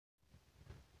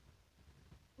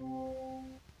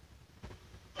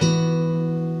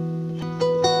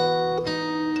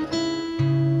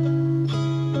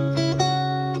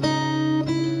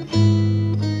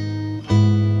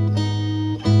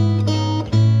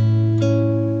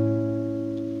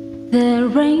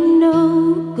ain't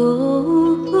no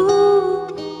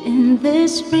gold in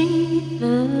this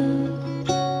river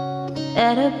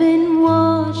that I've been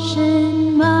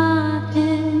washing my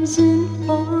hands in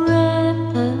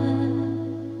forever.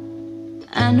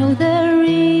 I know there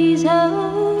is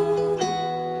hope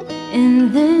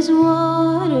in these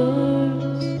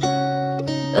waters,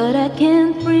 but I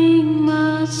can't bring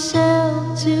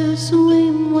myself to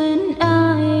swim when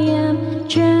I am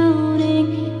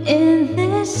drowning in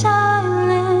this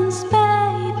silence.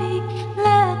 Baby,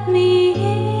 let me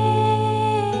in.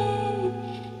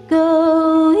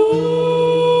 Go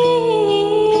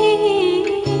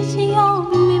easy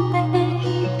on me,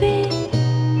 baby.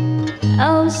 I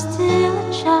was still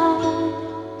a child,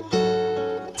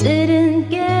 didn't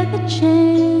get the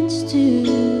chance to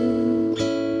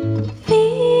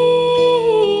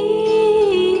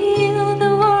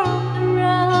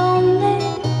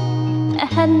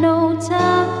had no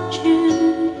time to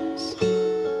choose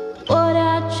what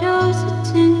I chose to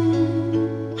do.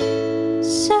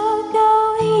 So go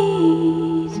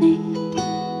easy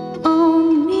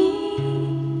on me.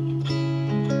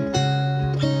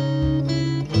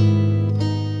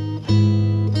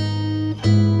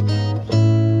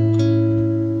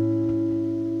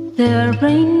 There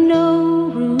ain't no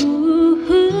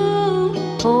room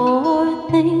for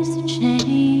things to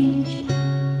change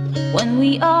when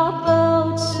we are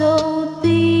both so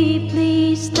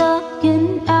deeply stuck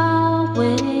in our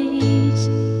ways.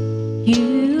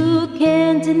 You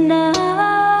can't deny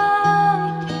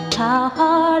how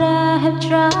hard I have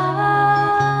tried.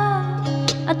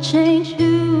 I changed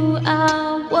who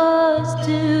I was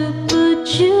to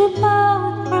put you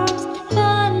both first,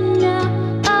 but now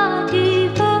I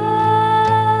give up.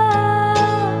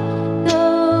 Go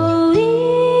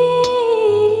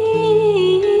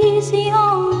easy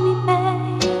on me,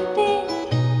 baby.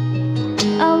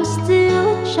 I was still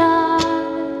a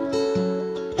child,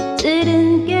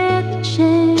 didn't get the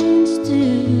chance to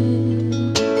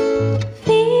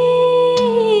feel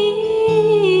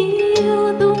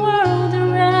the world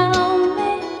around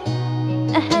me.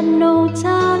 I had no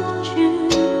time to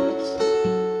choose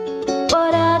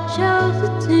what I chose to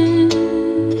do.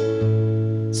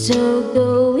 So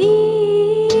go easy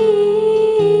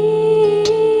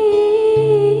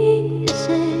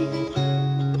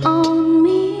on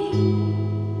me.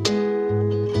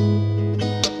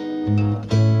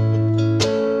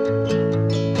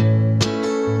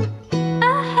 I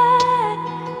had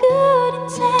good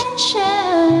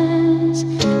intentions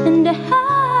and the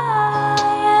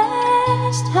highest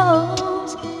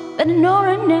hopes, but I know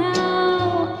right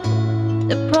now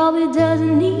that probably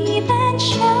doesn't even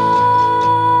show.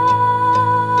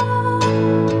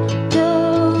 Go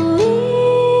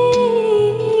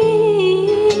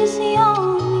easy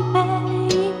on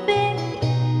me, baby.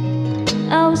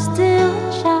 I was still a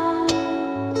child,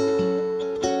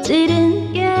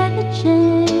 didn't get the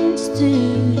chance to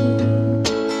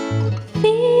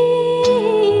feel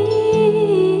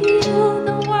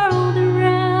the world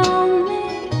around me.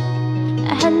 I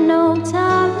had no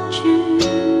time to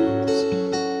choose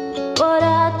what I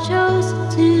chose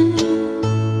to do.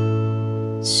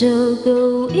 So go